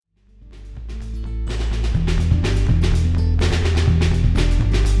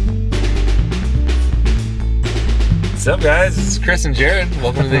What's up, guys? This is Chris and Jared.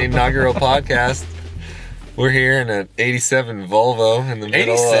 Welcome to the inaugural podcast. We're here in an 87 Volvo in the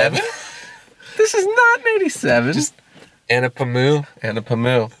middle 87? This is not an 87. Just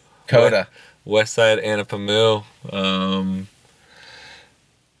Anapamu. Coda. West Side Anapamu.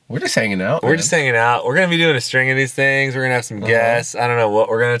 We're just hanging out. We're just hanging out. We're going to be doing a string of these things. We're going to have some guests. I don't know what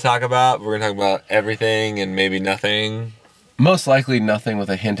we're going to talk about. We're going to talk about everything and maybe nothing. Most likely nothing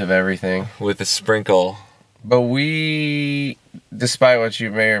with a hint of everything. With a sprinkle. But we, despite what you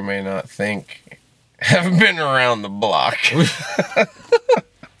may or may not think, have been around the block.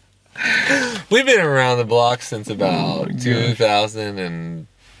 We've been around the block since about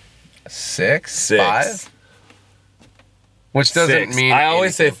 2006? 5? Which doesn't mean I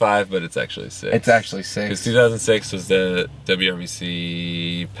always say 5, but it's actually 6. It's actually 6. Because 2006 was the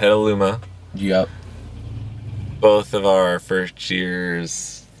WRBC Petaluma. Yep. Both of our first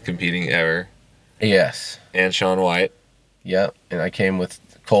years competing ever. Yes. And Sean White. Yep. And I came with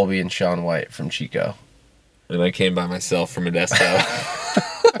Colby and Sean White from Chico. And I came by myself from Modesto.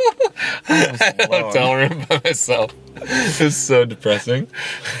 I had a hotel room by myself. It was so depressing.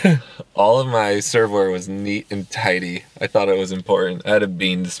 All of my serveware was neat and tidy. I thought it was important. I had a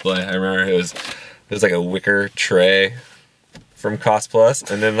bean display. I remember it was like a wicker tray from Cost Plus,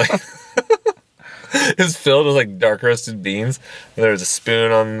 and then like it was filled with like dark roasted beans. And there was a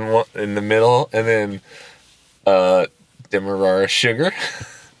spoon in the middle, and then Demerara sugar,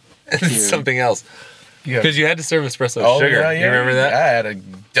 and then something else. Because you had to serve espresso sugar. Yeah, you remember that? I had a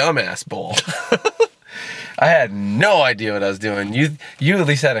dumbass bowl. I had no idea what I was doing. You at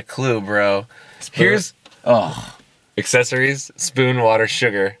least had a clue, bro. Here's accessories: spoon, water,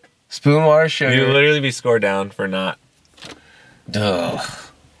 sugar. Spoon, water, sugar. You'd literally be scored down for not. Ugh.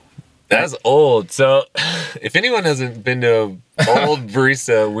 That's old. So, if anyone hasn't been to an old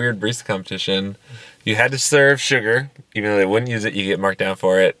weird barista competition, you had to serve sugar. Even though they wouldn't use it, you get marked down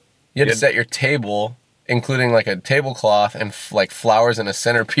for it. You had to set your table, including like a tablecloth and like flowers and a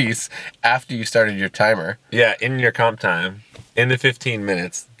centerpiece after you started your timer. Yeah, in your comp time. In the 15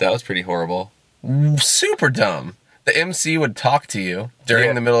 minutes. That was pretty horrible. Super dumb. The MC would talk to you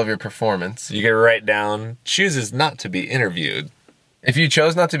during the middle of your performance. You could write down, chooses not to be interviewed. If you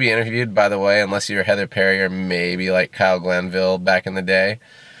chose not to be interviewed, by the way, unless you're Heather Perry or maybe like Kyle Glanville back in the day,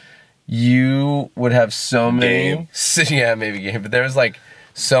 you would have so many... Yeah, maybe game. But there was like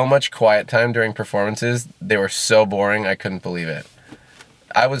so much quiet time during performances. They were so boring, I couldn't believe it.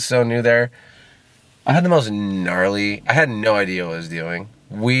 I was so new there. I had the most gnarly... I had no idea what I was doing.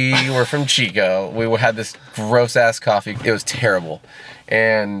 We were from Chico. We had this gross-ass coffee. It was terrible.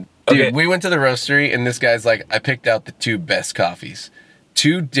 And... Dude, we went to the roastery, and this guy's like, I picked out the 2 best coffees.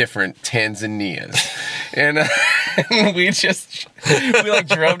 2 different Tanzanias. And we like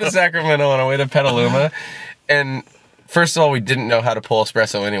drove to Sacramento on our way to Petaluma. And first of all, we didn't know how to pull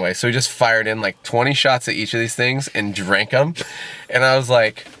espresso anyway. So we just fired in like 20 shots of each of these things and drank them. And I was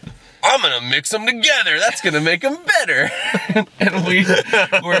like, I'm going to mix them together. That's going to make them better. And we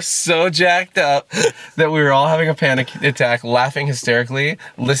were so jacked up that we were all having a panic attack, laughing hysterically,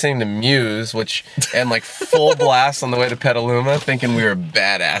 listening to Muse, and like full blast on the way to Petaluma, thinking we were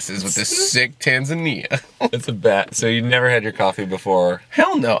badasses with this sick Tanzania. It's a bat. So you never had your coffee before?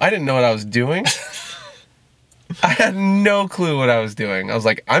 Hell no. I didn't know what I was doing. I had no clue what I was doing. I was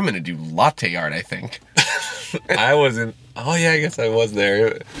like, I'm going to do latte art, I think. I wasn't. Oh yeah, I guess I was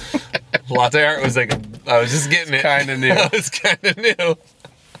there. Latte art was like I was just getting it. Kind of new. I was kind of new.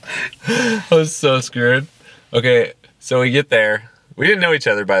 I was so screwed. Okay, so we get there. We didn't know each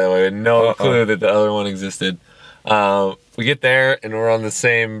other, by the way. We had no clue that the other one existed. We get there and we're on the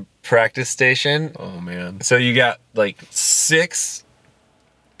same practice station. Oh man. So you got like 6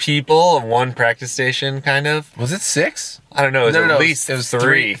 people of one practice station, kind of. Was it 6? I don't know. It was at least it was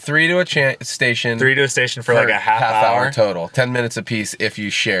 3. 3 to a station. 3 to a station for like a half hour total. 10 minutes apiece if you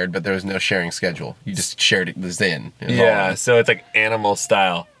shared, but there was no sharing schedule. You just shared it was in. Yeah, so it's like animal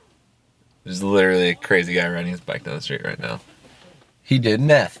style. There's literally a crazy guy riding his bike down the street right now. He did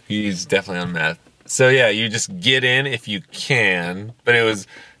meth. He's definitely on meth. So yeah, you just get in if you can, but it was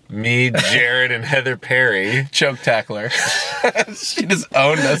me, Jared, and Heather Perry. Choke tackler. She just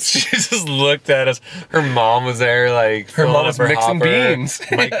owned us. She just looked at us. Her mom was there, like, her mom was mixing beans.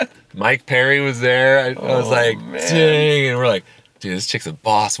 Mike Perry was there. I was like, man. dang. And we're like, dude, this chick's a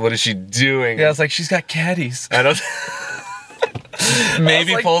boss. What is she doing? Yeah, I was like, she's got caddies. I don't...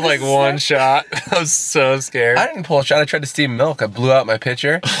 Maybe pulled like one shot. I was so scared. I didn't pull a shot. I tried to steam milk. I blew out my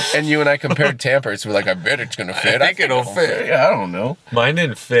pitcher, and you and I compared tampers. We're like, I bet it's gonna fit. I think it'll fit. Yeah, I don't know. Mine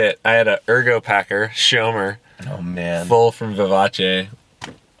didn't fit. I had a Ergo Packer Schomer. Oh man. Full from Vivace.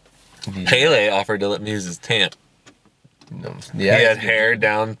 Pele offered to let me use his tamp. No, He yeah, had hair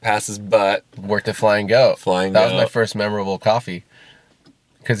down past his butt. worked at Flying Goat. Flying That was Goat. my first memorable coffee.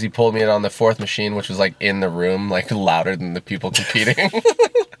 Because he pulled me in on the fourth machine, which was like in the room, like louder than the people competing.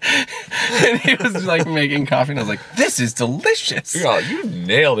 And he was like making coffee, and I was like, "This is delicious." Oh, you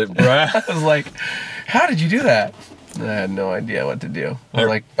nailed it, bruh. I was like, "How did you do that?" And I had no idea what to do. I was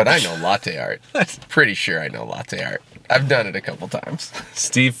like, "But I know latte art. Pretty sure I know latte art. I've done it a couple times."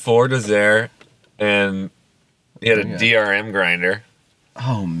 Steve Ford was there, and he had a Yeah. DRM grinder.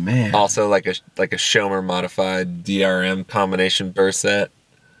 Oh man! Also, like a Schomer modified DRM combination burst set.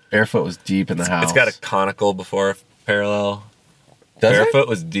 Barefoot was deep in the house. It's got a conical before parallel. Does it? Barefoot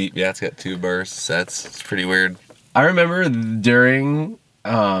was deep. Yeah, it's got 2 burst sets. It's pretty weird. I remember during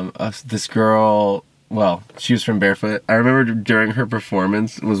this girl. Well, she was from Barefoot. I remember during her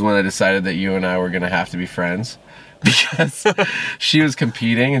performance was when I decided that you and I were gonna have to be friends, because she was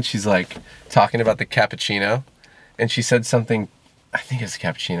competing and she's like talking about the cappuccino, and she said something. I think it's a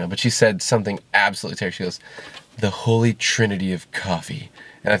cappuccino, but she said something absolutely terrible. She goes, "The holy trinity of coffee,"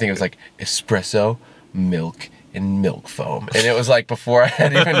 and I think it was like espresso, milk, and milk foam. And it was like before I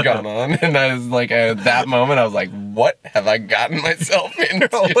had even gone on, and I was like, at that moment, I was like, "What have I gotten myself into?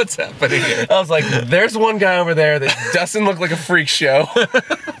 What's happening here? I was like, there's one guy over there that doesn't look like a freak show.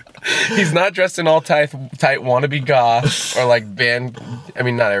 He's not dressed in all tight wannabe goth or like band. I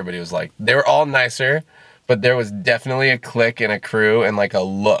mean, not everybody was like, they were all nicer, but there was definitely a clique and a crew and like a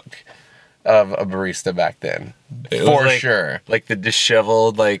look of a barista back then. It was For like- sure. Like the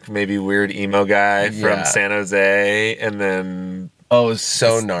disheveled, like maybe weird emo guy Yeah. from San Jose, and then Oh, it was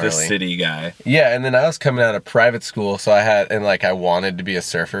so gnarly. the city guy. Yeah, and then I was coming out of private school, so I wanted to be a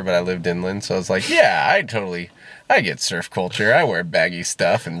surfer, but I lived inland, so I was like, yeah, I get surf culture. I wear baggy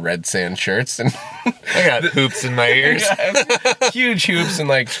stuff and red sand shirts and I got hoops in my ears. huge hoops and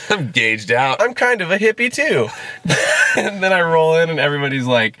like, I'm gauged out. I'm kind of a hippie too. And then I roll in and everybody's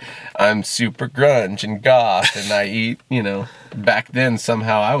like, I'm super grunge and goth and I eat, back then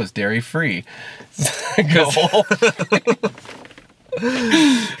somehow I was dairy free.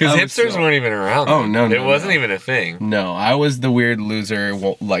 Because hipsters weren't even around. Oh, then. no, It no, wasn't no. even a thing. No, I was the weird loser,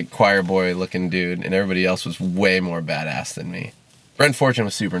 like choir boy looking dude, and everybody else was way more badass than me. Brent Fortune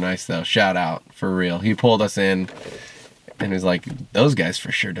was super nice though. Shout out, for real. He pulled us in and was like, those guys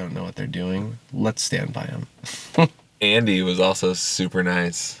for sure don't know what they're doing. Let's stand by them. Andy was also super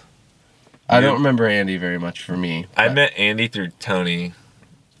nice. I don't remember Andy very much for me. I but- met Andy through Tony.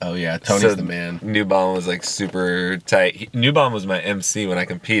 Oh yeah, Tony's So the man. Newbaum was like super tight. Newbaum was my MC when I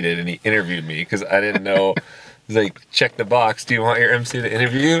competed, and he interviewed me because I didn't know. He's like, check the box. Do you want your MC to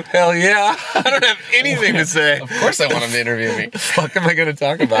interview you? Hell yeah. I don't have anything to say. Of course I want him to interview me. The fuck am I going to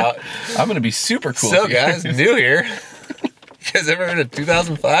talk about? I'm gonna be super cool. So if you guys, new here. You guys ever heard of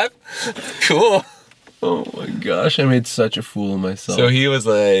 2005? Cool. Oh my gosh, I made such a fool of myself. So he was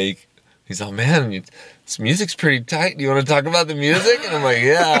like, he's like, man, this music's pretty tight. Do you want to talk about the music? And I'm like,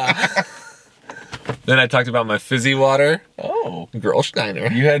 yeah. Then I talked about my fizzy water, oh,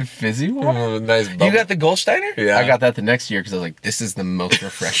 Gerolsteiner. you had fizzy water? Oh, nice bubble. You got the Goldsteiner? Yeah. I got that the next year because I was like, this is the most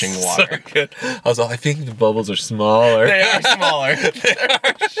refreshing so water. good. I was like, I think the bubbles are smaller. They are smaller. They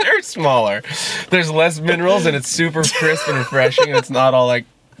are sure smaller. There's less minerals and it's super crisp and refreshing and it's not all like,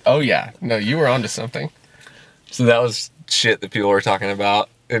 oh yeah, no, you were onto something. So that was shit that people were talking about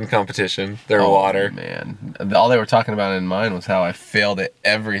in competition. Their Oh, water. man. All they were talking about in mine was how I failed at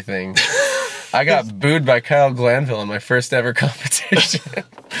everything. I got booed by Kyle Glanville in my first ever competition.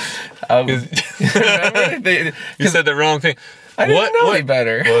 Remember? You said the wrong thing. I didn't know any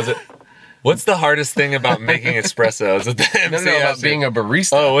better. What was it? What's the hardest thing about making espressos? At the No, MC no, about asked me. being a barista.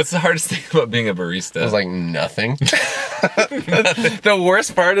 Oh, what's the hardest thing about being a barista? I was like, nothing. The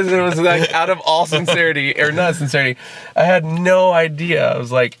worst part is it was like, out of all sincerity, or not sincerity, I had no idea. I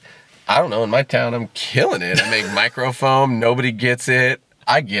was like, I don't know, in my town, I'm killing it. I make microfoam, nobody gets it.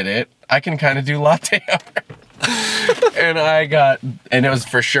 I get it. I can kind of do latte art. And it was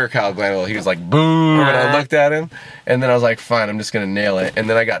for sure Kyle Glanville. He was like, boo. And I looked at him, and then I was like, fine, I'm just going to nail it. And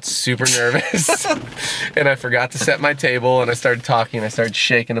then I got super nervous, and I forgot to set my table, and I started talking, I started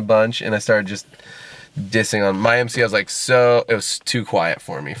shaking a bunch, and I started just dissing on my MC. I was like, it was too quiet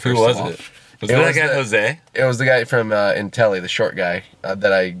for me. Who first was of all. it? Was It that was guy the- Jose? It was the guy from Intelli, the short guy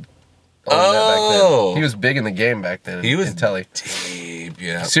that I owned that back Oh. then. He was big in the game back then. He was Intelli. deep,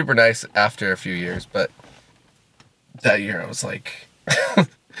 yeah. Super nice after a few years, but that year I was like,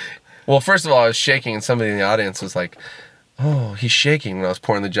 well, first of all, I was shaking, and somebody in the audience was like, oh, he's shaking when I was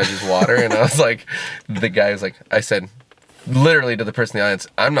pouring the judge's water. And I was like, the guy was like, I said, literally to the person in the audience,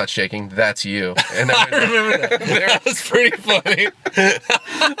 I'm not shaking, that's you. And I remember that. That was pretty funny.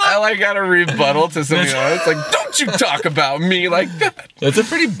 I like got a rebuttal to something else. It's like, don't you talk about me like that. It's a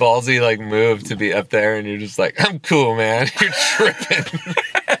pretty ballsy like move to be up there and you're just like, I'm cool, man. You're tripping.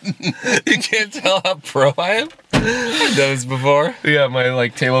 You can't tell how pro I am. I've done this before. Yeah, my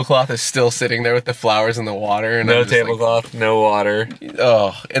like tablecloth is still sitting there with the flowers in the water. And No I'm just like, tablecloth, no water.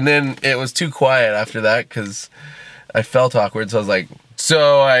 oh, and then it was too quiet after that because I felt awkward. So I was like,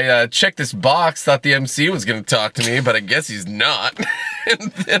 so I checked this box, thought the MC was going to talk to me, but I guess he's not.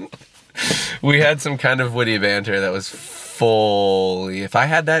 And then we had some kind of witty banter that was fully... If I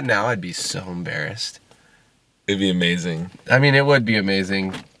had that now, I'd be so embarrassed. It'd be amazing. I mean, it would be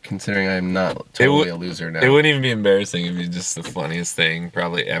amazing considering I'm not totally a loser now. It wouldn't even be embarrassing. It'd be just the funniest thing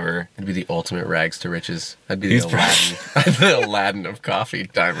probably ever. It'd be the ultimate rags to riches. I'd be the Aladdin. The Aladdin of coffee,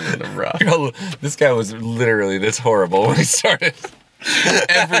 diamond in the rough. Bro, this guy was literally this horrible when he started.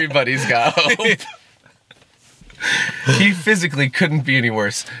 Everybody's got hope. He physically couldn't be any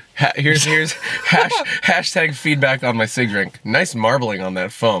worse. Here's hashtag feedback on my sig drink. Nice marbling on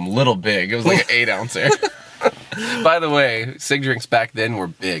that foam. Little big. It was like an 8-ouncer. By the way, sig drinks back then were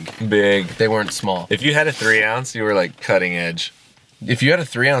big. Big. They weren't small. If you had a 3-ounce, you were like cutting edge. If you had a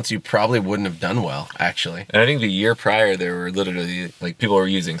 3-ounce, you probably wouldn't have done well, actually. And I think the year prior, there were literally like people were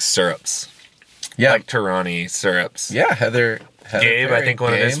using syrups. Yeah. Like Tarani syrups. Yeah, Heather Gabe, Perry, I think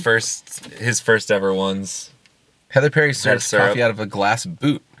one of his first ever ones. Heather Perry serves syrup. coffee out of a glass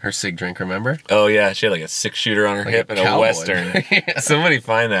boot. Her sig drink, remember? Oh yeah, she had like a 6-shooter on her Like hip a and a cowboy. Western. Yeah. Somebody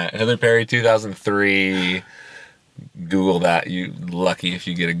find that. Heather Perry 2003. Google that, you lucky if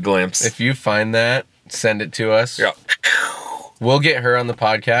you get a glimpse. If you find that, send it to us. Yeah. We'll get her on the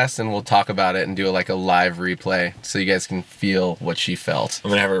podcast and we'll talk about it and do like a live replay so you guys can feel what she felt. I'm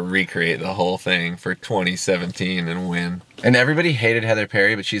gonna have her recreate the whole thing for 2017 and win. And everybody hated Heather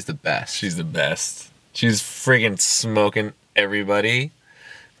Perry, but she's the best. She's the best. She's friggin' smoking everybody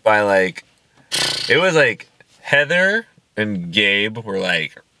by like, it was like Heather and Gabe were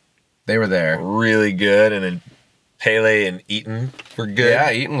like They were there. really good, and then Pele and Eaton were good.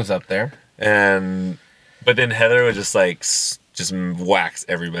 Yeah, Eaton was up there. But then Heather would just like just wax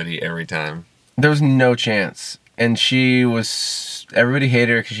everybody every time. There was no chance. And everybody hated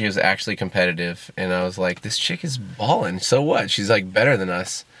her because she was actually competitive. And I was like, this chick is balling. So what? She's like better than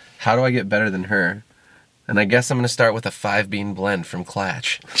us. How do I get better than her? And I guess I'm going to start with a 5-bean blend from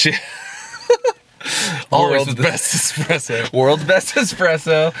Clatch. She Always world's with the- best espresso. World's best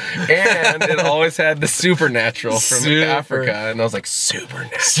espresso. And it always had the supernatural from Super. Africa. And I was like,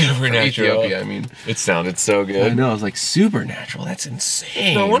 supernatural. Supernatural. From Ethiopia, I mean. It sounded so I good. know. I was like, supernatural. That's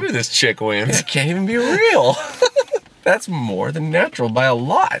insane. No wonder this chick wins. That can't even be real. That's more than natural by a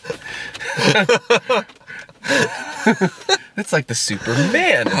lot. That's like the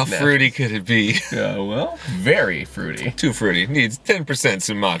Superman. How of natural. fruity could it be? Yeah, well, very fruity. Too fruity. Needs 10%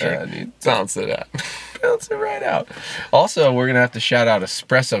 Sumatra. Balance it out. Bounce it right out. Also, we're gonna have to shout out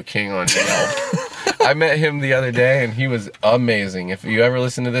Espresso King on Yelp. I met him the other day, and he was amazing. If you ever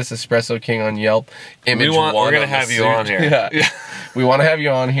listen to this, Espresso King on Yelp, image one. We're gonna on the have you suit. on here. Yeah, we want to have you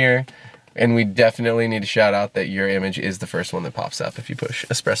on here, and we definitely need to shout out that your image is the first one that pops up if you push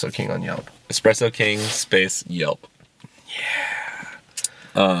Espresso King on Yelp. Espresso King space Yelp.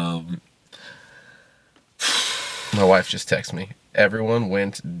 My wife just texted me. Everyone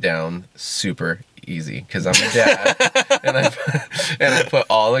went down super easy because I'm a dad, and I put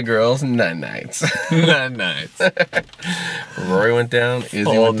all the girls nights. Nights. Rory went down. Izzy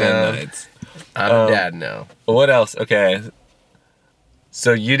Full went down. nights. I'm a dad now. What else? Okay.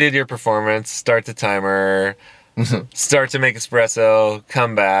 So you did your performance, start the timer, start to make espresso,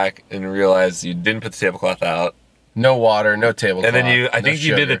 come back and realize you didn't put the tablecloth out. No water, no tablecloth. And then I no think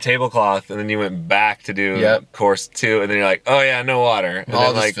you did the sugar. tablecloth and then you went back to do Yep. course 2 and then you're like, oh yeah, no water. And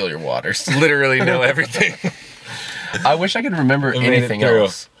I'll then just like fill your waters. literally know everything. I wish I could remember made it anything through.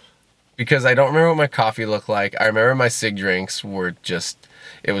 else. Because I don't remember what my coffee looked like. I remember my sig drinks were just,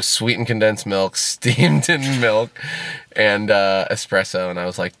 it was sweetened condensed milk, steamed in milk, and espresso. And I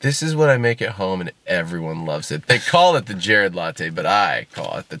was like, this is what I make at home, and everyone loves it. They call it the Jared latte, but I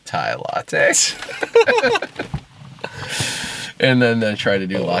call it the Thai latte. And then I tried to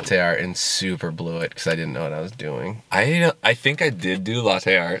do latte art and super blew it because I didn't know what I was doing. I think I did do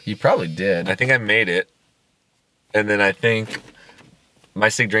latte art. You probably did. I think I made it. And then I think my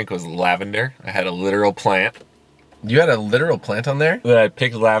sig drink was lavender. I had a literal plant You had a literal plant on there? that I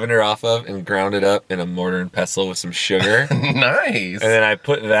picked lavender off of and ground it up in a mortar and pestle with some sugar. Nice. And then I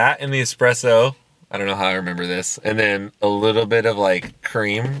put that in the espresso. I don't know how I remember this. And then a little bit of like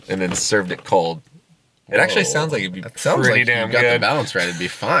cream and then served it cold. It actually sounds like it'd be That sounds pretty like damn you got the good. balance right. It'd be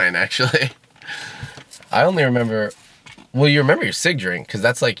fine, actually. I only remember Well, you remember your SIG drink because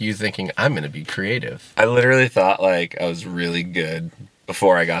that's like you thinking I'm gonna be creative. I literally thought like I was really good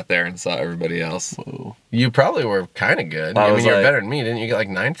before I got there and saw everybody else. Whoa. You probably were kind of good. I I was mean, you're like- better than me. Didn't you get like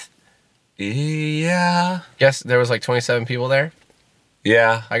ninth? Yeah. Guess there was like 27 people there.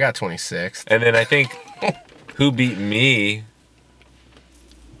 Yeah. I got 26th. And then I think who beat me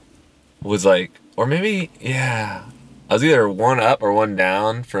was like, or maybe, yeah. I was either one up or one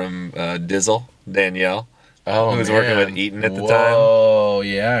down from Dizzle, Danielle. Oh, Who was working with Eaton at the time. Oh,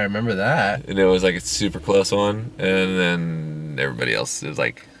 yeah, I remember that. And it was like a super close one. And then everybody else is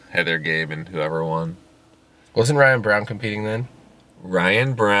like Heather, Gabe, and whoever won. Wasn't Ryan Brown competing then?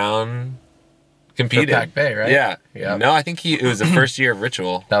 Ryan Brown competed. For Pac Bay, right? Yeah. Yep. No, I think it was the first year of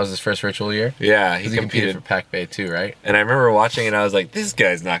Ritual. That was his first Ritual year? Yeah, He he competed competed. for Pac Bay too, right? And I remember watching it, I was like, this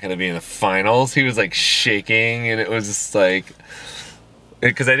guy's not going to be in the finals. He was like shaking, and it was just like,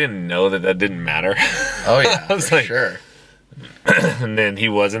 because I didn't know that didn't matter. Oh, yeah, I was for like- sure. And then he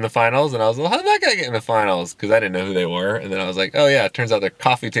was in the finals, and I was like, how did that guy get in the finals? Because I didn't know who they were. And then I was like, oh, yeah, it turns out their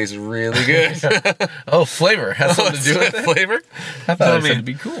coffee tastes really good. Oh, flavor has something to do with it? Flavor? I thought I it said mean, it'd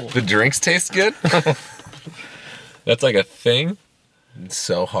be cool. The drinks taste good? That's like a thing. It's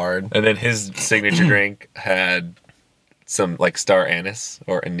so hard. And then his signature drink had some like star anise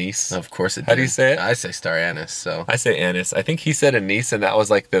or anise. Of course it How do did. you say it? I say star anise, so. I say anise. I think he said anise, and that was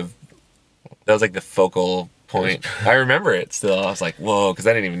like the focal point. I remember it still. I was like, whoa, because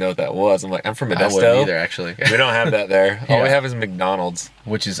I didn't even know what that was. I'm like, I'm from I wouldn't Modesto. either, actually. We don't have that there. All we Yeah. have is McDonald's.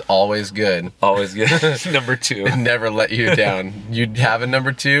 Which is always good. Always good. Number 2. It never let you down. You'd have a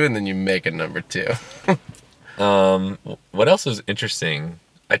number 2, and then you make a number 2. What else was interesting?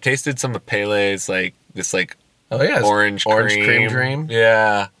 I tasted some of Pele's like this like Oh, yeah. it's orange cream dream.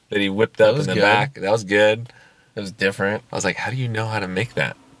 Yeah, that he whipped up in was the good. back. That was good. It was different. I was like, how do you know how to make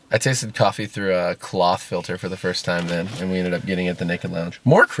that? I tasted coffee through a cloth filter for the first time then, and we ended up getting it at the Naked Lounge.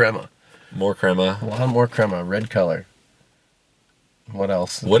 More crema. More crema. A lot more crema. Red color. What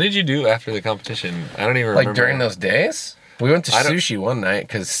else? What did you do after the competition? I don't even Like remember. during those days? We went to I don't- sushi one night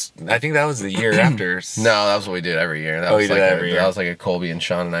because I think that was the year after. no, that was what we did every year. That Oh, was you did like that every year. That was like a Colby and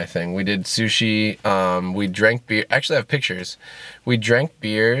Sean and I thing. We did sushi. We drank beer. Actually, I have pictures. We drank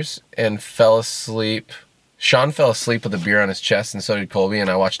beers and fell asleep. Sean fell asleep with a beer on his chest, and so did Colby. And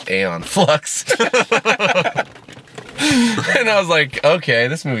I watched Aeon Flux. And I was like, okay,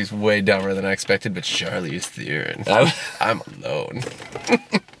 this movie's way dumber than I expected. But Charlie is there, and I'm alone.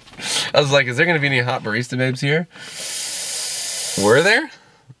 I was like, is there gonna be any hot barista babes here? Were there?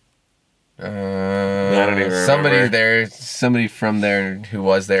 I don't even Somebody remember. there, somebody from there who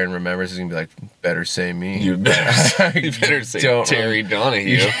was there and remembers is gonna be like, better say me. You better, you better say Don't Terry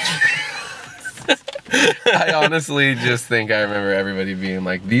Donahue. I honestly just think I remember everybody being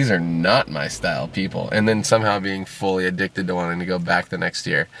like, these are not my style people. And then somehow being fully addicted to wanting to go back the next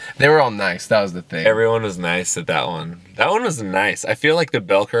year. They were all nice. That was the thing. Everyone was nice at that one. That one was nice. I feel like the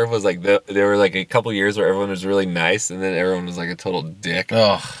bell curve was like there were like a couple years where everyone was really nice, and then everyone was like a total dick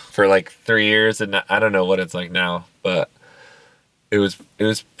Ugh. for like 3 years. And I don't know what it's like now, but it was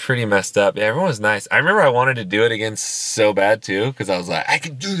pretty messed up. Yeah, everyone was nice. I remember I wanted to do it again so bad too, because I was like, I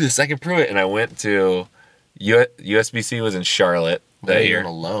can do this, I can prove it. And I went to USBC was in Charlotte that You year, went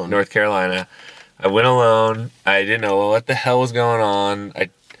alone. North Carolina. I went alone. I didn't know what the hell was going on. I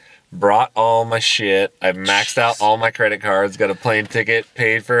brought all my shit. I maxed out all my credit cards, got a plane ticket,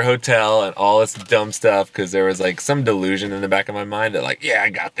 paid for a hotel, and all this dumb stuff because there was like some delusion in the back of my mind that like, yeah, I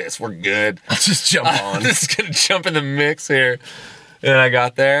got this. We're good. I'll just jump I'm on. just gonna jump in the mix here. And I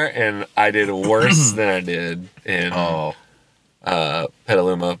got there, and I did worse than I did in Oh.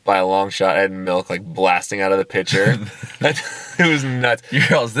 Petaluma by a long shot. I had milk like blasting out of the pitcher. It was nuts.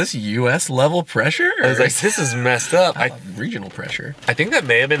 Girl, is this U.S. level pressure? I was like, this is messed up. regional pressure. I think that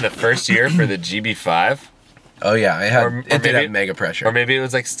may have been the first year for the GB5. Oh, yeah. Or It did maybe- have mega pressure. Or maybe it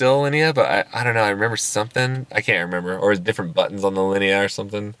was like still Linea, but I don't know. I remember something. I can't remember. Or different buttons on the Linea or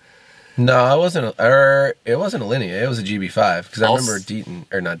something. No, it wasn't. It wasn't a Linea. It was a GB5 because I I'll remember s- Deaton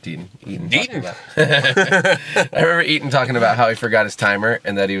or not Deaton. Eaton. Deaton. I remember Eaton talking about how he forgot his timer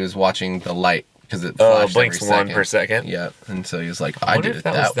and that he was watching the light because it Oh, flashed blinks every 1 second. per second. Yeah, and so he was like, I I wonder did if it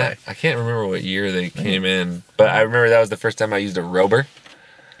that was that way. I can't remember what year they came in, but I remember that was the first time I used a Rober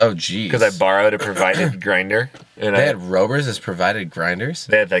Oh, geez. because I borrowed a provided grinder, and They had Robers as provided grinders.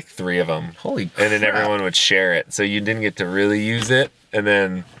 they had like 3 of them. Holy crap! And then everyone would share it, so you didn't get to really use it. And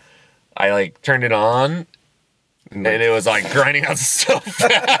then I like turned it on, and it was like grinding out so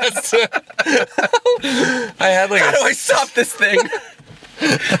fast. I had like How do I stop this thing?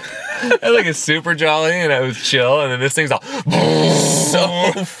 I had like a super jolly, and I was chill, and then this thing's all so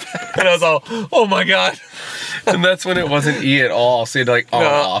and I was all, oh my god. And that's when it wasn't E at all. So you had to like on,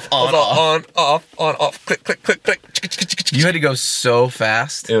 off, on, off. on, off, click, click, click, click. You had to go so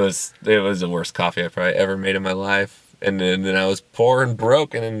fast. It was the worst coffee I probably ever made in my life. And then I was poor and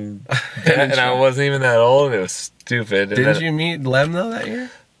broke and I wasn't even that old and it was stupid. Didn't you meet Lem though that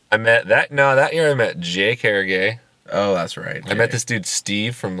year? That year I met Jay Carragay. Oh, that's right. I met this dude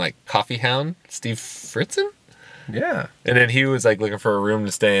Steve from like Coffee Hound, Steve Fritzen. Yeah. And then he was like looking for a room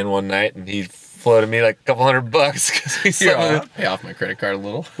to stay in one night, and he floated me like a couple $100 because he saw pay off my credit card a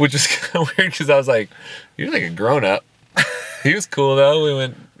little. which is kind of weird because I was like, "You're like a grown up." He was cool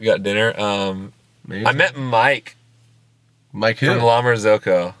though. We got dinner. I met Mike. Mike who? From La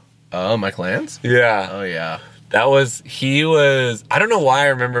Marzocco. Oh, Mike Lands? Yeah. Oh yeah. He was, I don't know why I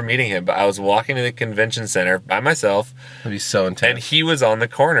remember meeting him, but I was walking to the convention center by myself. That'd be so intense. And he was on the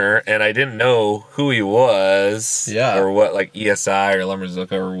corner, and I didn't know who he was. Yeah. Or what, like ESI or La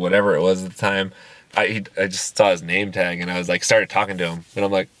Marzocco or whatever it was at the time. I just saw his name tag, and I was like, started talking to him. And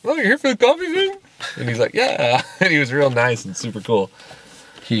I'm like, "Oh, you're here for the coffee thing?" And he's like, "Yeah." And he was real nice and super cool.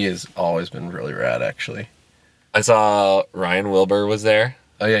 He has always been really rad, actually. I saw Ryan Wilbur was there.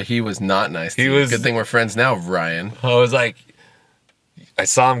 Oh yeah, he was not nice. He was. Good thing we're friends now, Ryan. I was like, I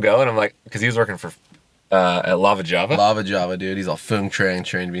saw him go, and I'm like, because he was working for at Lava Java. Lava Java, dude. He's all Fung Trang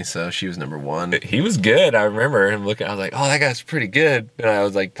trained me, so she was number one. He was good. I remember him looking. I was like, "Oh, that guy's pretty good." And I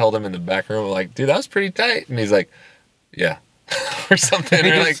was like, told him in the back room, like, "Dude, that was pretty tight." And he's like, "Yeah," or something.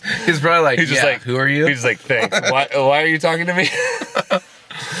 Or like, he's probably like, he's just like, "Who are you?" He's just like, "Thanks. Why are you talking to me?"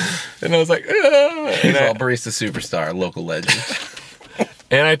 And I was like, "Ah." He's all barista superstar, local legend.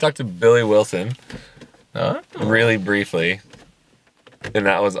 And I talked to Billy Wilson Huh? really briefly, and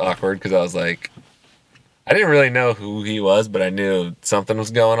that was awkward because I was like, I didn't really know who he was, but I knew something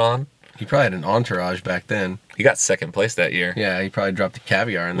was going on. He probably had an entourage back then. He got second place that year. Yeah, he probably dropped the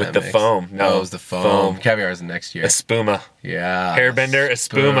caviar in With that the mix. foam. No, it was the foam. Caviar is the next year. Espuma. Yeah. Hairbender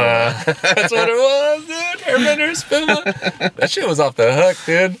Espuma. That's what it was, dude. Hairbender Espuma. That shit was off the hook,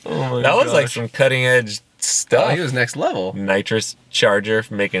 dude. Oh my that was like gosh. some cutting edge stuff. Oh, he was next level. Nitrous charger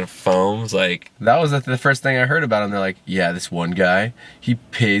for making foams. Like, That was the first thing I heard about him. They're like, yeah, this one guy, he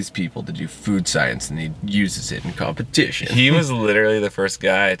pays people to do food science and he uses it in competition. he was literally the first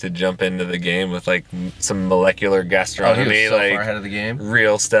guy to jump into the game with like some molecular Oh, gastronomy, he was so like far ahead of the game.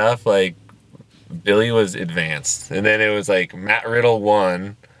 real stuff. Like, Billy was advanced, and then it was like Matt Riddle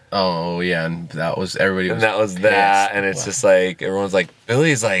won. Oh yeah, and that was everybody. And Was that was pissed. that, and it's just like everyone's like,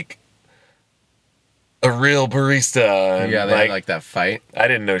 Billy's like a real barista. And Yeah, they had like that fight. I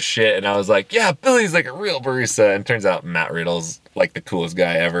didn't know shit, and I was like, yeah, Billy's like a real barista. And turns out Matt Riddle's like the coolest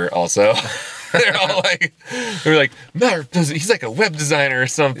guy ever. Also, they're all like, Matt, he's like a web designer or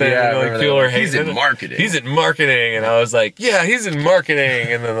something. Yeah, I and, like remember people that. are He's hating. in marketing. He's in marketing, and I was like, yeah, he's in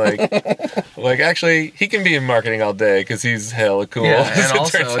marketing, and then like actually he can be in marketing all day because he's hella cool. Yeah, As and it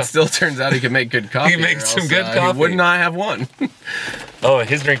also turns it out. still turns out he can make good coffee. He makes or some else, good coffee. He would not have won. Oh, and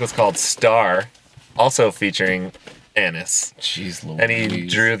his drink was called Star, also featuring anise. Jeez, Louise. And he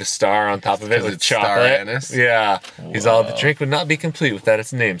drew the star on top of it 'Cause with it's star chocolate. anise? Yeah. He's all, the Whoa. drink would not be complete without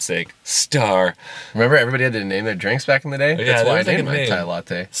its namesake. Star. Remember, everybody had to name their drinks back in the day. Yeah, That's there why I was, like, named a my name. Thai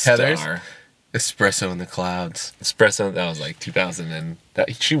latte. Star. Heather's Espresso in the Clouds. Espresso, that was like 2000, and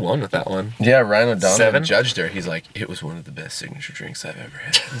she won with that one. Yeah, Ryan O'Donnell 7? judged her. He's like, it was one of the best signature drinks I've ever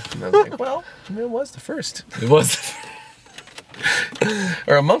had. And I was like, well, it was the first, It was,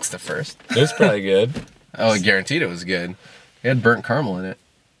 or amongst the first. it was probably good. Oh, guaranteed it was good. It had burnt caramel in it.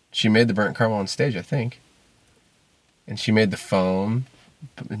 She made the burnt caramel on stage, I think. And she made the foam.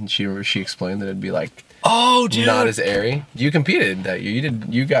 And she explained that it'd be like Oh, dude. not as airy. You competed that year.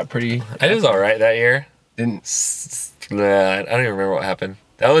 You got pretty. I did all right that year. Didn't Nah, I don't even remember what happened.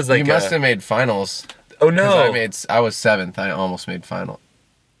 That was like you must have made finals? oh 'Cause no. I was seventh. I almost made final.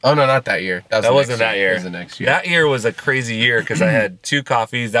 Oh no, not that year. That the wasn't next that year. It was the next year. That year was a crazy year because I had 2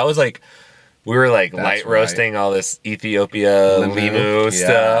 coffees. That was like, we were like That's light right. roasting all this Ethiopia limu Yeah.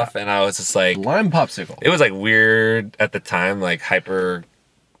 stuff, and I was just like, Lime popsicle. it was like weird at the time, like hyper.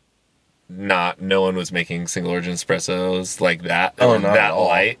 No one was making single origin espressos like that. Oh, or not that at all.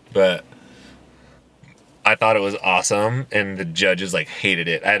 light, but I thought it was awesome, and the judges like hated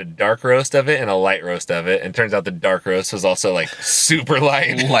it. I had a dark roast of it and a light roast of it, and turns out the dark roast was also like super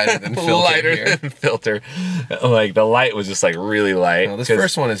light, Lighter than filter lighter here. than filter. Like the light was just like really light. No, this 'cause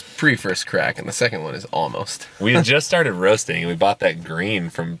first one is pre-first crack, and the second one is almost. we had just started roasting, and we bought that green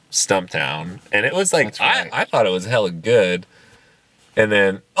from Stumptown, and it was like That's right. I thought it was hella good. And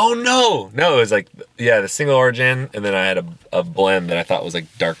then, oh no, it was like, yeah, the single origin, and then I had a blend that I thought was like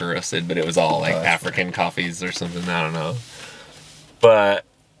darker roasted, but it was all like that's African coffees or something, I don't know. But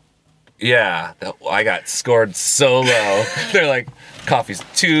Yeah, I got scored so low. They're like, coffee's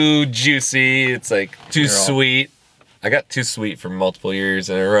too juicy. It's like too sweet. I got too sweet for multiple years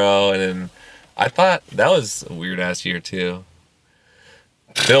in a row, and then I thought that was a weird ass year too.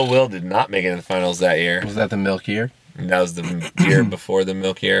 Bill Will did not make it in the finals that year. Was that the milk year? And that was the year before the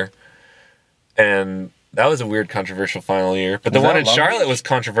milk year, and that was a weird, controversial final year. But the one in Charlotte was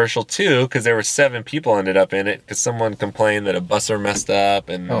controversial too, because there were 7 people ended up in it because someone complained that a busser messed up,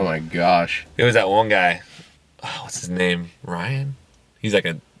 and Oh my gosh. it was that one guy. Oh, what's his name? Ryan? He's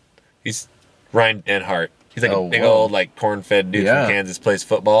Ryan Denhart. He's like a big old like corn-fed dude from Kansas, plays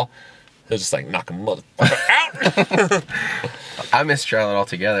football. He'll just like knock a motherfucker out. I missed Charlotte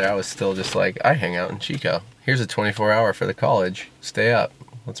altogether. I was still just like, I hang out in Chico. Here's a 24-hour for the college. Stay up.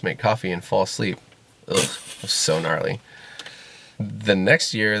 Let's make coffee and fall asleep. Ugh, it was so gnarly. The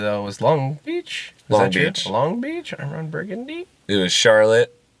next year, though, was Long Beach. Long Beach. Long Beach? I'm on Burgundy? It was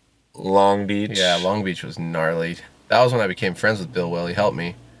Charlotte, Long Beach. Yeah, Long Beach was gnarly. That was when I became friends with Bill Will. He helped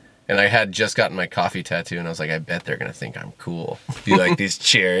me. And I had just gotten my coffee tattoo, and I was like, I bet they're going to think I'm cool. Do you like these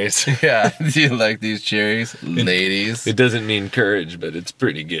cherries? Yeah. Do you like these cherries? Ladies. It doesn't mean courage, but it's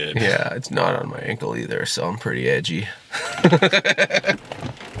pretty good. Yeah, it's not on my ankle either, so I'm pretty edgy.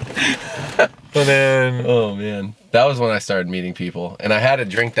 But then, oh man, that was when I started meeting people, and I had a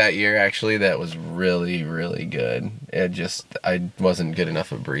drink that year actually that was really, really good. I wasn't good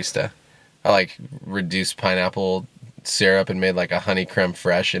enough of a barista. I like reduced pineapple syrup and made like a honey creme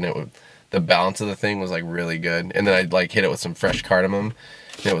fraiche, and the balance of the thing was like really good. And then I'd like hit it with some fresh cardamom,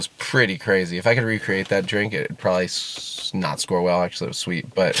 and it was pretty crazy. If I could recreate that drink, it'd probably not score well. Actually, it was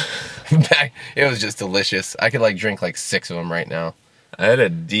sweet, but it was just delicious. I could like drink like 6 of them right now. I had a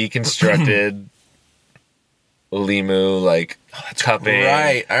deconstructed Limu like cupping.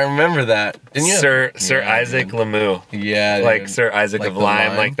 Right, I remember that. Didn't you? Sir Isaac Limu. Yeah, like dude. Sir Isaac Like of the Lime,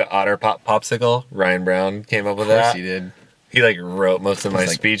 lime? like the Otter Popsicle. Ryan Brown came up with Of course that. he did. He like wrote most of my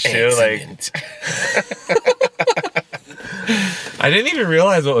speech too. Like I didn't even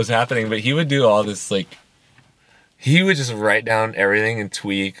realize what was happening, but he would do all this like. He would just write down everything and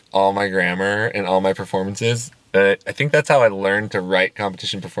tweak all my grammar and all my performances. I think that's how I learned to write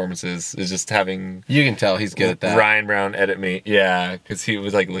competition performances, is just having You can tell he's good at that. Ryan Brown edit me. Yeah, because he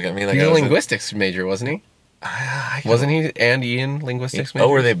would like look at me like He's I a was linguistics major, wasn't he? Wasn't he and Ian linguistics major? Oh,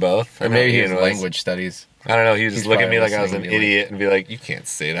 were they both? Or maybe he Ian was language studies. I don't know. He would just He's look at me probably like I was an listening to idiot and be like, "You can't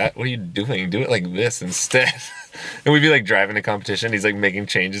say that. What are you doing? Do it like this instead." And we'd be like driving to competition. He's like making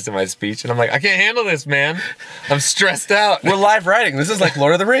changes to my speech, and I'm like, "I can't handle this, man. I'm stressed out." We're live writing. This is like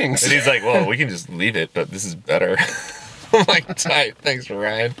Lord of the Rings. And he's like, "Well, we can just leave it, but this is better." I'm like, "Tight. Thanks,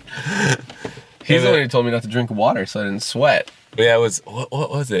 Ryan." He's the one who told me not to drink water so I didn't sweat. But yeah, it was, what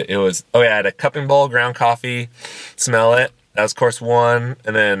was it? It was, I had a cupping bowl, ground coffee, smell it. That was course 1.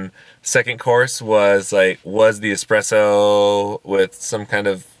 And then second course was the espresso with some kind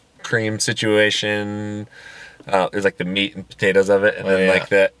of cream situation. It was like the meat and potatoes of it. And then like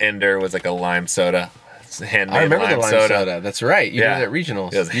the ender was like a lime soda. Handmade I remember the lime soda. That's right. You did it at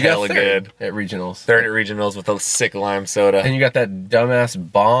regionals. It was you hella got third good. at regionals. Third at regionals with a sick lime soda. And you got that dumbass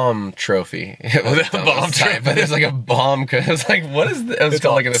bomb trophy. It was The bomb trophy. but it was like a bomb. It was like, what is this? It was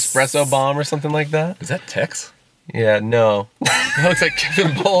called like an espresso bomb or something like that. Is that Tex? Yeah, no. It looks like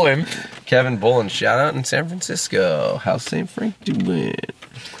Kevin Bolin. Kevin Bolin, shout out in San Francisco. How's St. Frank doing?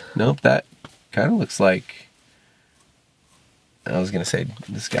 Nope, that kind of looks like. I was gonna say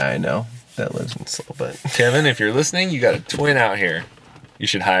this guy I know that lives in Seoul, but Kevin, if you're listening, you got a twin out here. You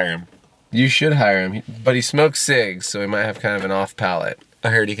should hire him. you should hire him. But he smokes cigs, so he might have kind of an off palate. I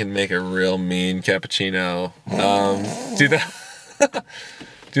heard he can make a real mean cappuccino.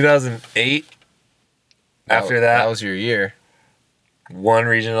 2008. After that was your year. won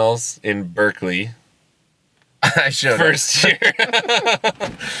regionals in Berkeley. I showed First year.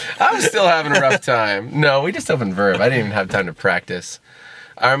 I was still having a rough time. No, we just opened Verve. I didn't even have time to practice.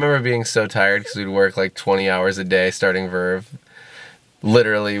 I remember being so tired because we'd work like 20 hours a day starting Verve.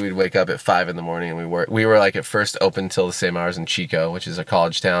 Literally, we'd wake up at 5 in the morning and we were like at first open till the same hours in Chico, which is a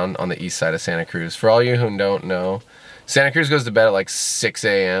college town on the east side of Santa Cruz. For all you who don't know, Santa Cruz goes to bed at like 6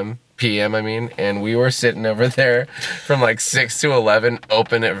 p.m., and we were sitting over there from like 6 to 11,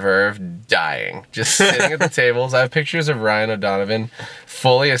 open at Verve, dying. Just sitting at the tables. I have pictures of Ryan O'Donovan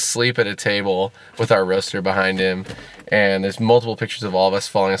fully asleep at a table with our roaster behind him, and there's multiple pictures of all of us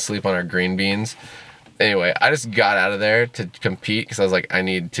falling asleep on our green beans. Anyway, I just got out of there to compete because I was like, I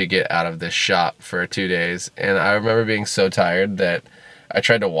need to get out of this shop for 2 days. And I remember being so tired that I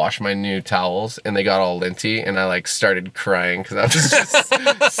tried to wash my new towels and they got all linty, and I like started crying because I was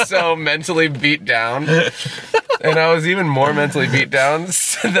just so mentally beat down. And I was even more mentally beat down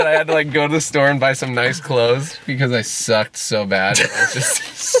so that I had to like go to the store and buy some nice clothes because I sucked so bad. I was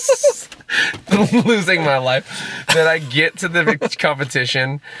just losing my life. Then I get to the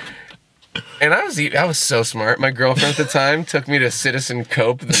competition. And I was so smart. My girlfriend at the time took me to Citizen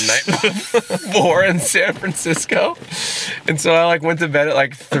Cope the night before in San Francisco. And so I like went to bed at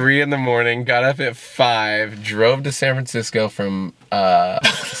like 3 a.m, got up at 5, drove to San Francisco from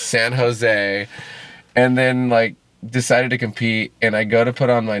San Jose, and then like decided to compete. And I go to put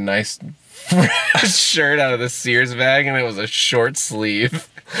on my nice shirt out of the Sears bag, and it was a short sleeve.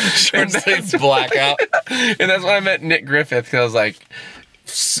 Short sleeve blackout. And that's when I met Nick Griffith, because I was like,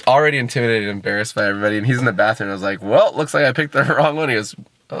 already intimidated and embarrassed by everybody, and he's in the bathroom. I was like, well, looks like I picked the wrong one. He goes,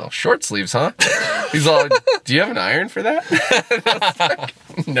 oh, short sleeves, huh? He's all, do you have an iron for that? And I was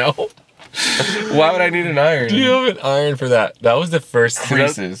like, no. Why would I need an iron? Do you have an iron for that? That was the first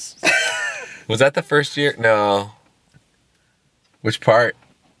Creases. Was that the first year? No. Which part?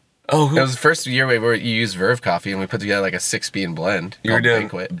 Oh, It was the first year where you used Verve coffee, and we put together like a 6-bean blend. you were doing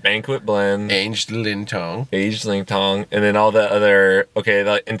Banquet blend, Aged Lintong. aged Ling Tong, and then all the other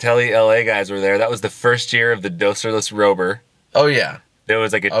the Intelli LA guys were there. That was the first year of the Doserless Rober. Oh yeah, There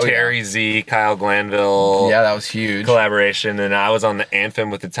was like a Terry Z, Kyle Glanville yeah, that was huge. collaboration, and I was on the Anthem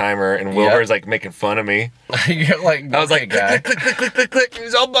with the timer, and Wilbur's like making fun of me. You're like, I was like, click, click, click, click, click, click.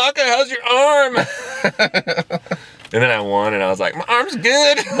 He's all, Baca, how's your arm? And then I won, and I was like, my arm's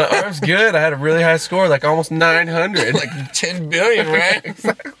good. my arm's good. I had a really high score, like almost 900. Like 10 billion, right?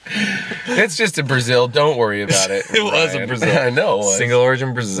 It's just a Brazil. Don't worry about it. It was a Ryan. Brazil. I know it was. Single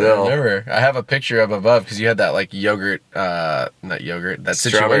origin I Brazil. remember. I have a picture up above because you had that like yogurt, not yogurt, that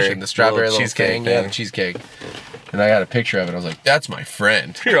Strawberry. situation, the strawberry Little little cheesecake thing. Yeah, thing. the cheesecake. And I got a picture of it. I was like, that's my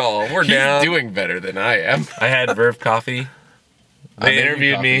friend. We're He's down. doing better than I am. I had Verve coffee. I They made you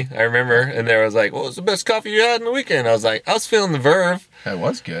interviewed me, I remember, and they was like, what was the best coffee you had in the weekend? I was like, I was feeling the Verve. That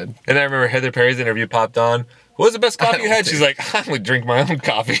was good. And I remember Heather Perry's interview popped on. What was the best coffee you don't had? She's like, I only drink my own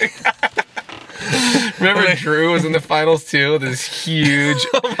coffee. Remember Drew was in the finals too with his huge,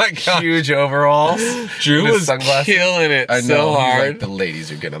 Oh my God. huge overalls. Drew With was sunglasses. killing it I know. so He's hard. like, the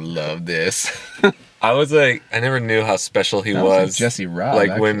ladies are gonna love this. I was like, I never knew how special he That was like was. Jesse Robb,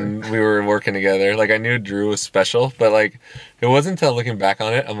 Like when we were working together. Like I knew Drew was special, but like it wasn't until looking back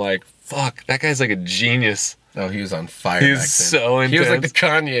on it, I'm like, fuck, that guy's like a genius. Oh, he was on fire. He back was then. so intense. He was like the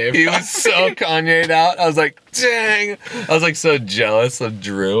Kanye. of He was coffee. so Kanye'd out. I was like, dang. I was like so jealous of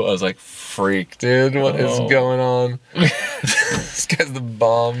Drew. I was like, freak, dude. What is Oh. going on? This guy's the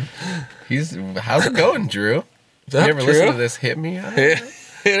bomb. How's it going, Drew? Is You that ever true? listen to this? Hit me up. It's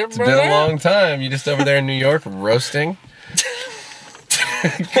It's been a long time. You just over there in New York roasting.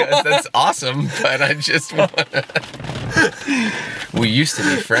 'Cause that's awesome, but I just want to... We used to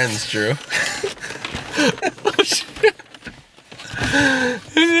be friends, Drew.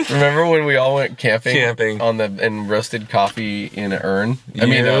 Remember when we all went camping? And roasted coffee in an urn? I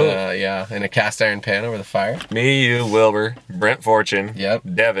mean, in a cast iron pan over the fire. Me, you, Wilbur, Brent Fortune, Yep.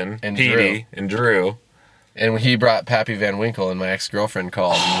 Devin, And Petey, and Drew. And he brought Pappy Van Winkle, and my ex-girlfriend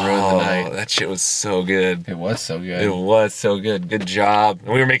called and ruined the night. That shit was so good. It was so good. It was so good. Good job.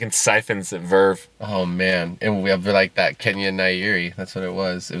 And we were making siphons at Verve. Oh man, and we have like that Kenya Nairi. That's what it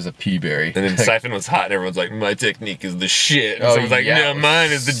was. It was a pea berry. And then siphon was hot, and everyone's like, my technique is the shit. And Oh, someone's like, yeah, no, it was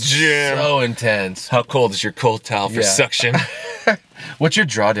mine is the gym. So intense. How cold is your cold towel for Yeah. suction? What's your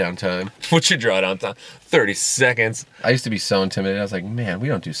drawdown time? What's your drawdown time? 30 seconds. I used to be so intimidated. I was like, man, we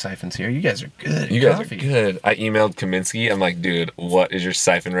don't do siphons here. You guys are good. At You guys coffee. are good. I emailed Kaminsky. I'm like, dude, what is your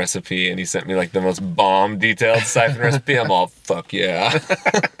siphon recipe? And he sent me like the most bomb detailed siphon recipe. I'm all, fuck yeah.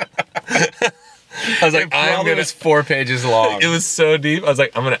 I was like, I'm Probably gonna. was 4 pages long. It was so deep. I was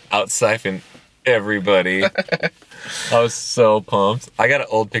like, I'm gonna out siphon everybody. I was so pumped. I got an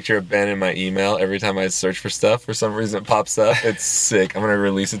old picture of Ben in my email every time I search for stuff. For some reason, it pops up. It's sick. I'm gonna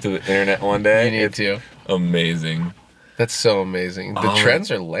release it to the internet one day. You need It's to. amazing. That's so amazing. The Oh,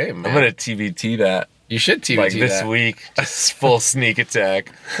 trends are lame, man. I'm gonna TBT that. You should TBT Like this that. week, just full sneak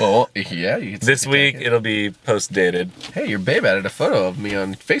attack. Well, yeah, you could This sneak week, attack it. it'll be post dated. Hey, your babe added a photo of me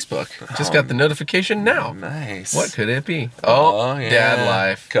on Facebook. Just got the notification now. Nice. What could it be? Oh, dad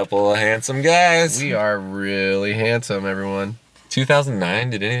life. Couple of handsome guys. We are really handsome, everyone. 2009.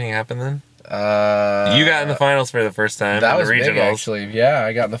 Did anything happen then? Uh, You got in the finals for the first time. That in was the big, regionals. actually. Yeah,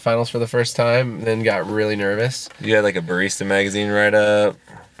 I got in the finals for the first time, then got really nervous. You had like a barista magazine write up.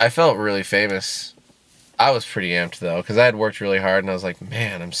 I felt really famous. I was pretty amped though, because I had worked really hard, and I was like,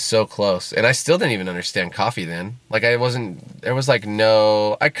 man, I'm so close. And I still didn't even understand coffee then. Like there was like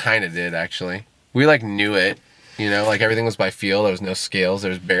no, I kind of did actually. We like knew it, like everything was by feel. There was no scales.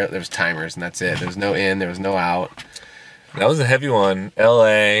 There was timers, and that's it. There was no in, there was no out. That was a heavy one.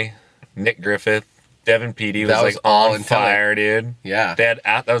 L.A., Nick Griffith, Devin Peaty was like all on fire, dude. Yeah.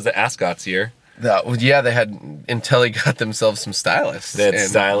 That was the Ascot's year. They had until he got themselves some stylists. They had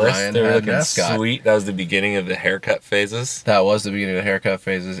stylists. Ryan They were had looking mascot. sweet. That was the beginning of the haircut phases. That was the beginning of the haircut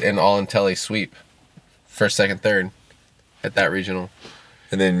phases, and all Intelli sweep, first, second, third, at that regional.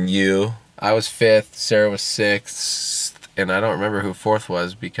 And then you. I was 5th, Sarah was 6th, and I don't remember who 4th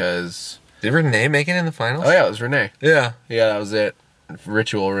was because. Did Renee make it in the finals? Oh yeah, it was Renee. Yeah. Yeah, that was it.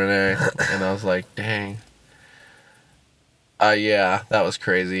 Ritual Renee, and I was like, dang. Yeah, that was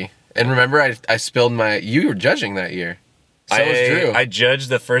crazy. And remember, I spilled you were judging that year. So was Drew. I judged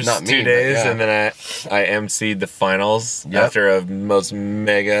the first Not 2 me, days, but yeah. and then I emceed the finals Yep. after a most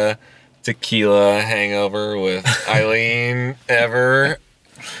mega tequila hangover with Eileen ever.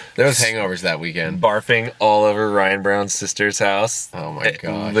 There was hangovers that weekend. Barfing all over Ryan Brown's sister's house. Oh my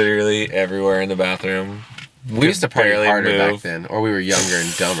gosh. Literally everywhere in the bathroom. We used to party barely harder back move. then, or we were younger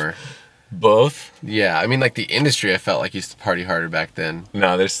and dumber. Both? Yeah, I mean, like the industry, I felt like used to party harder back then.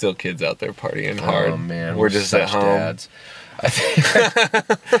 No, there's still kids out there partying hard. Oh man, we're just at such home. dads.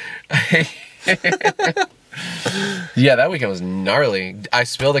 Yeah, that weekend was gnarly. I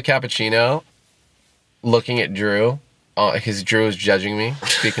spilled a cappuccino looking at Drew, because Drew was judging me,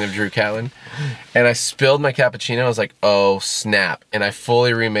 speaking of Drew Catlin. And I spilled my cappuccino. I was like, oh, snap. And I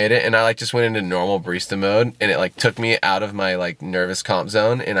fully remade it. And I just went into normal barista mode. And it took me out of my nervous comp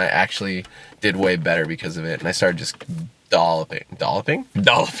zone. And I actually did way better because of it. And I started just dolloping. Dolloping?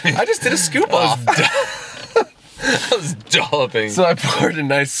 Dolloping. I just did a scoop off. I was dolloping. So I poured a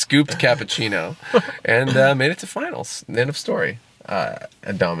nice scooped cappuccino and made it to finals. End of story. I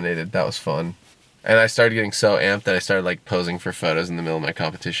dominated. That was fun. And I started getting so amped that I started posing for photos in the middle of my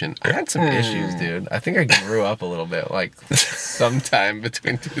competition. I had some issues, dude. I think I grew up a little bit, sometime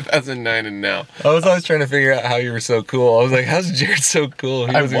between 2009 and now. I was always trying to figure out how you were so cool. I was like, how's Jared so cool?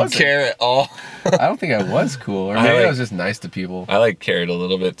 He doesn't wasn't. care at all. I don't think I was cool, or maybe I was just nice to people. I cared a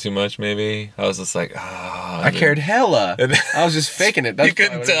little bit too much, maybe. I was just like, I cared hella. I was just faking it. That's you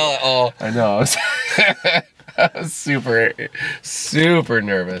couldn't tell at all. I know. I was super, super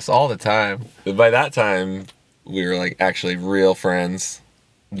nervous all the time. By that time, we were actually real friends.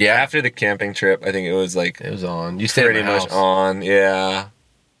 Yeah. After the camping trip, I think it was It was on. You stayed pretty at my much house. on, yeah.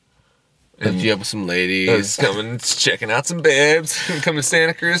 Hooked you up with some I was ladies. coming, checking out some babes. Come to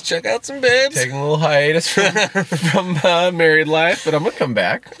Santa Cruz, check out some babes. Taking a little hiatus from married life, but I'm gonna come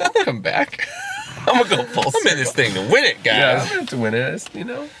back. I'm gonna go full I'm in this thing to win it, Yeah, guys. I'm in to win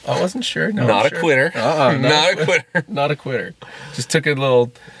it. I wasn't sure. No, Not I'm a sure. quitter. Not a quitter. Not a quitter. Just took a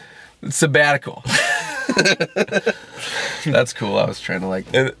little sabbatical. That's cool. I was trying to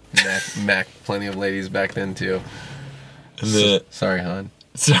And, mac plenty of ladies back then too. and Sorry, hon.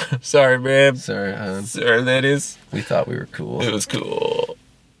 sorry, babe. Sorry, hon. Sorry, that is. We thought we were cool. It was cool.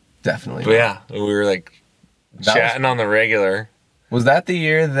 Definitely. But yeah, we were That chatting on the regular. Was that the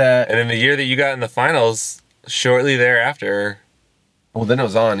year that? And then the year that you got in the finals, shortly thereafter, Well, then it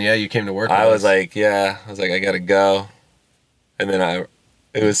was on. Yeah, you came to work. I with was us. I gotta go. And then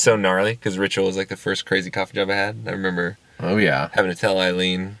it was so gnarly because Ritual was the first crazy coffee job I had. I remember Oh yeah. having to tell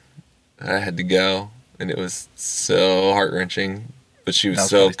Eileen I had to go, and it was so heart wrenching. But she was That was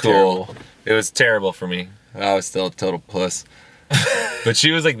so probably cool. terrible. It was terrible for me. I was still a total puss. But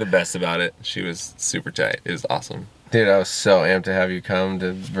she was the best about it. She was super tight. It was awesome. Dude, I was so amped to have you come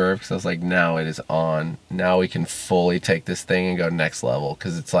to Verve because I was like, now it is on. Now we can fully take this thing and go next level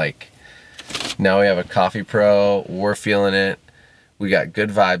because it's now we have a Coffee Pro. We're feeling it. We got good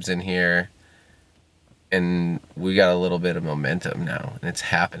vibes in here. And we got a little bit of momentum now. And it's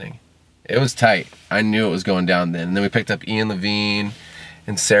happening. It was tight. I knew it was going down then. And then we picked up Ian Levine.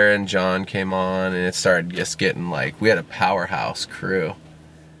 And Sarah and John came on. And it started just getting we had a powerhouse crew.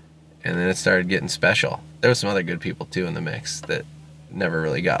 And then it started getting special. There was some other good people too in the mix that never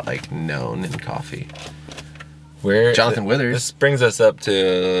really got known in coffee. Jonathan Withers. This brings us up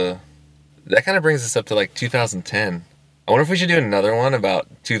to 2010. I wonder if we should do another one about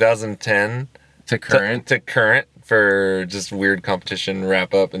 2010 To current. to current for just weird competition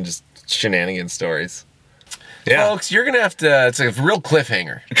wrap up and just shenanigan stories. Yeah, Folks, you're going to have to, it's a real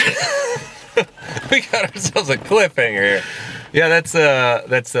cliffhanger. we got ourselves a cliffhanger here. Yeah, that's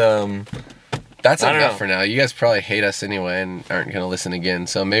That's I don't enough know. for now. You guys probably hate us anyway and aren't going to listen again.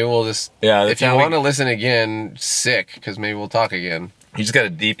 So maybe we'll just, Yeah, that's if you how we- want to listen again, sick, because maybe we'll talk again. He's got a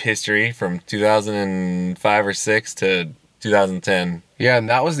deep history from 2005 or 6 to 2010. Yeah, and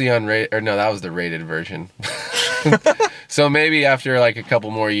that was the unrated, or no, that was the rated version. So maybe after like a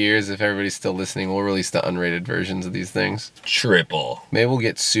couple more years, if everybody's still listening, we'll release the unrated versions of these things. Triple. Maybe we'll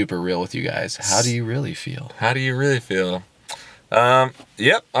get super real with you guys. How do you really feel? How do you really feel?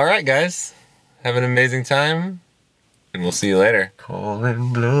 Yep. All right, guys. Have an amazing time, and we'll see you later. Call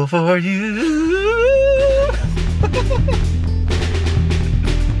and blow for you.